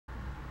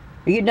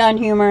Are you done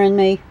humoring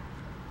me?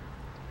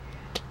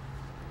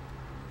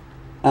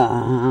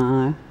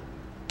 I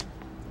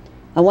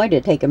wanted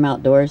to take him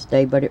outdoors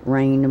today, but it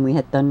rained and we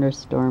had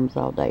thunderstorms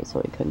all day,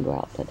 so we couldn't go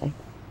out today.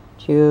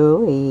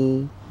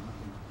 Chewy.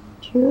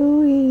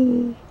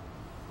 Chewy.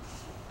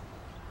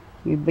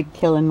 You big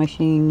killing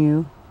machine,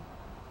 you.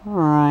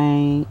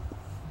 Alright.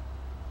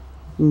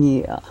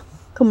 Yeah.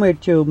 Come here,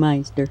 Chew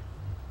Meister.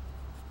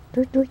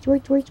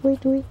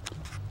 Wait.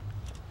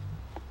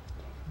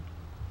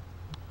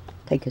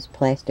 Take his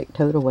plastic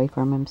toad away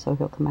from him so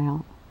he'll come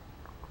out.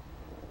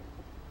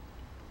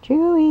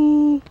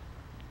 Chewy.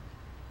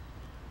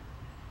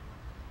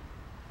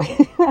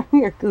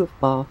 You're a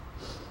goofball.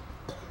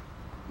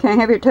 Can I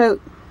have your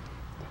tote?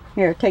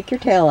 Here, take your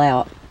tail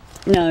out.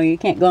 No, you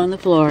can't go on the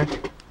floor.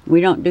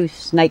 We don't do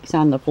snakes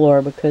on the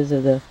floor because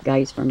of the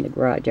guys from the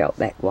garage out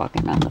back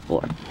walking on the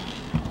floor.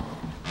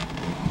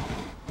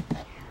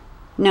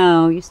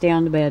 No, you stay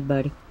on the bed,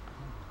 buddy.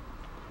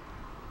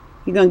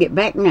 You're going to get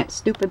back in that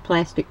stupid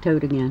plastic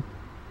tote again.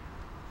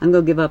 I'm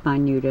going to give up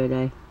on you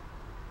today.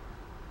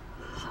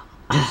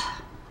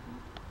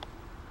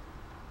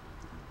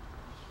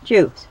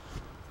 Choose.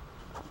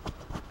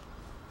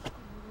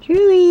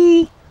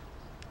 Chewy.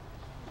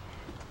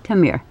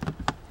 Come here.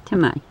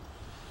 Come on.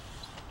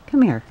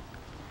 Come here.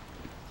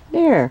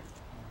 There.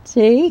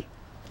 See?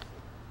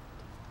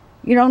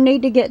 You don't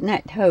need to get in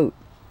that tote.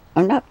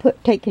 I'm not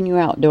taking you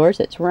outdoors.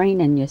 It's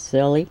raining, you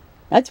silly.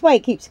 That's why he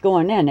keeps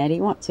going in. And he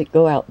wants to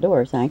go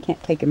outdoors. And I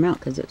can't take him out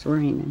because it's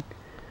raining.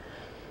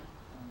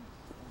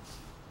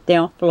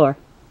 Down floor.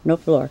 No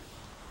floor.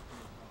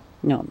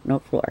 No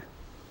floor.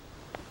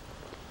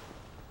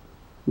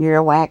 You're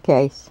a whack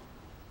case.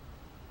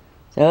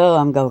 So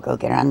I'm going to go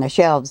get her on the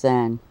shelves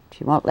then.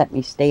 She won't let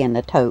me stay in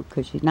the tote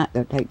because she's not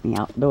going to take me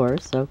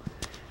outdoors. So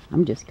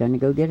I'm just going to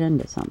go get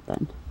into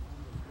something.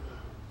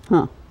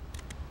 Huh.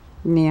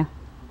 Yeah.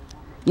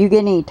 You get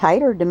any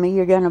tighter to me,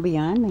 you're going to be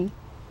on me.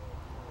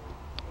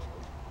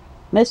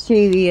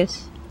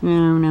 Mischievous.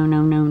 No.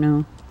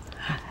 No.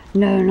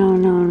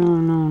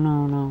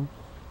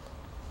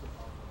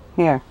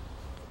 Here.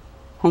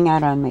 Hang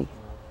out on me.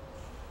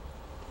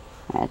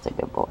 That's a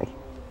good boy.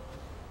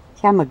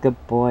 See, I'm a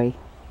good boy.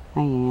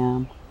 I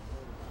am.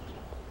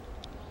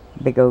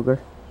 Big ogre.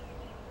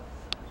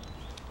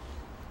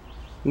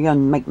 You're going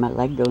to make my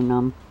leg go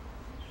numb.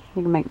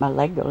 You can make my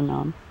leg go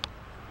numb.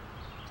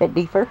 Is that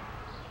deeper?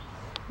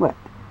 What?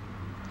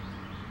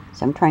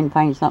 So I'm trying to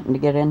find something to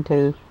get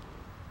into.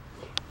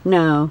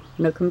 No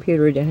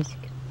computer desk.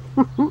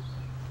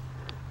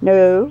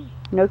 No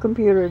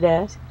computer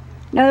desk.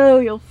 No,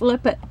 you'll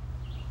flip it.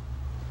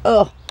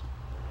 Oh,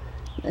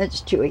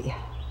 that's chewy.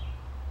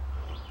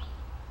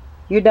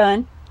 You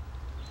done?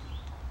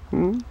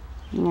 There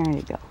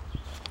you go.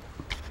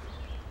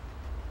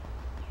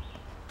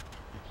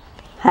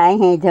 Hi,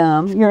 hey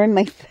Tom. You're in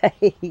my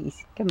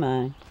face. Come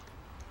on.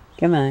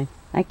 Come on.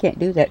 I can't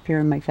do that if you're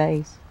in my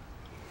face.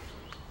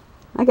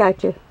 I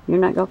got you. You're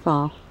not going to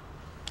fall.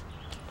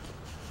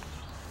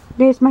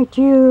 There's my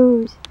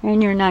shoes.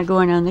 And you're not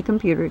going on the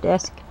computer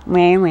desk.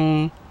 Wah,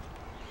 wah.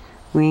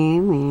 Wah,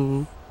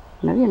 wah.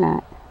 No, you're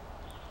not.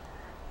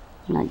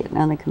 I'm not getting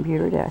on the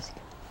computer desk.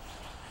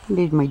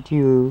 There's my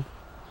shoe.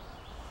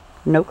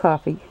 No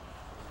coffee.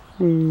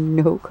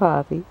 No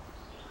coffee.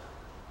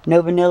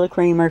 No vanilla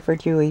creamer for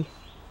Chewy.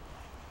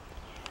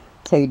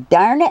 So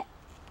darn it.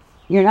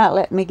 You're not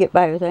letting me get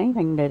by with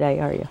anything today,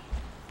 are you?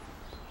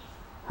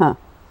 Huh.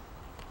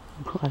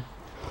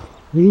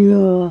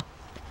 Yeah.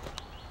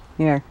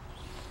 Here.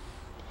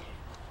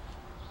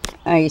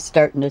 Oh, he's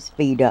starting to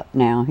speed up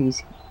now.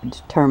 He's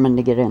determined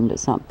to get into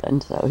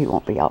something, so he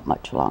won't be out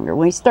much longer.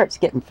 When he starts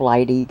getting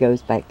flighty, he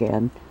goes back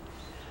in.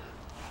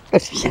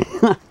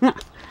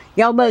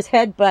 You almost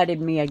headbutted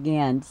me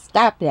again.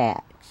 Stop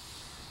that.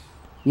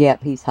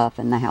 Yep, he's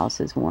huffing. The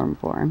house is warm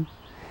for him.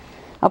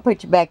 I'll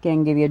put you back in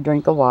and give you a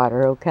drink of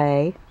water,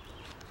 okay?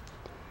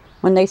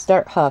 When they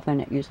start huffing,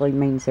 it usually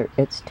means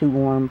it's too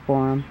warm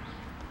for them.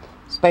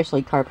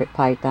 Especially carpet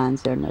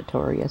pythons, they're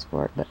notorious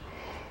for it. But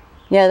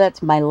yeah,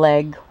 that's my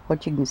leg.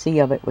 What you can see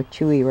of it with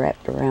Chewy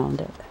wrapped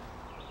around it.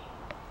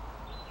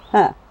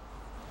 Huh.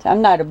 So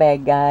I'm not a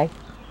bad guy.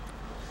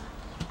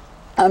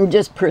 I'm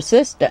just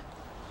persistent.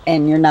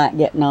 And you're not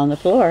getting on the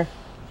floor.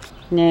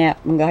 Yeah,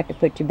 I'm going to have to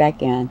put you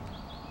back in.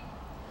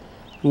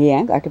 Yeah,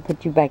 I'm going to have to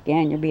put you back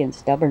in. You're being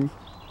stubborn.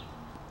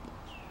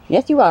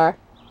 Yes, you are.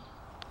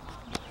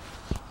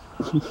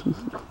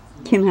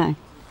 Come on.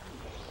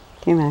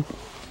 Come on.